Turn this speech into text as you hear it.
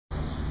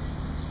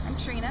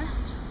Trina.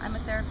 I'm a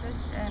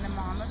therapist and a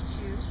mom of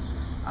two.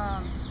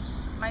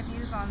 My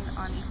views on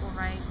equal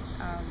rights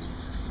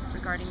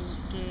regarding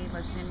gay,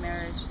 lesbian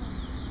marriage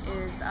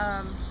is,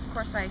 of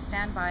course, I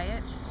stand by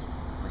it.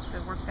 With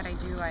the work that I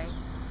do, I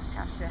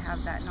have to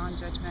have that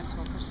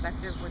non-judgmental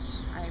perspective, which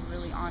I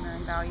really honor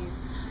and value.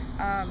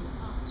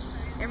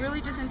 It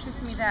really just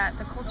interests me that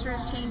the culture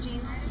is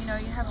changing. You know,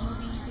 you have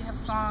movies, you have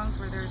songs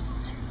where there's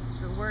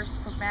the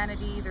worst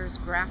profanity, there's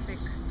graphic,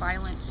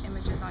 violent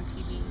images on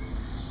TV.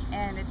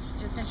 And it's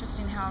just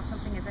interesting how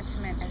something as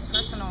intimate and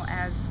personal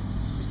as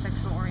your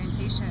sexual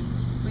orientation,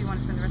 who you want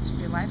to spend the rest of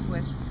your life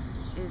with,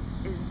 is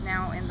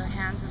now in the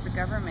hands of the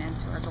government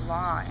or the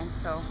law. And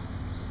so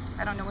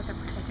I don't know what they're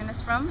protecting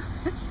us from,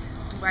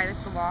 why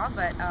it's the law,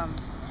 but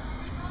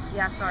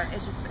yeah, so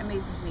it just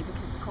amazes me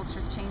because the culture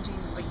is changing,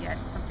 but yet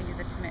something as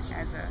intimate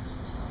as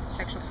a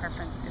sexual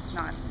preference is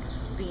not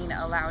being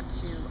allowed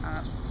to,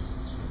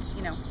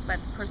 let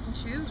the person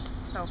choose.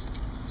 So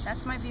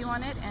that's my view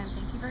on it, and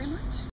thank you very much.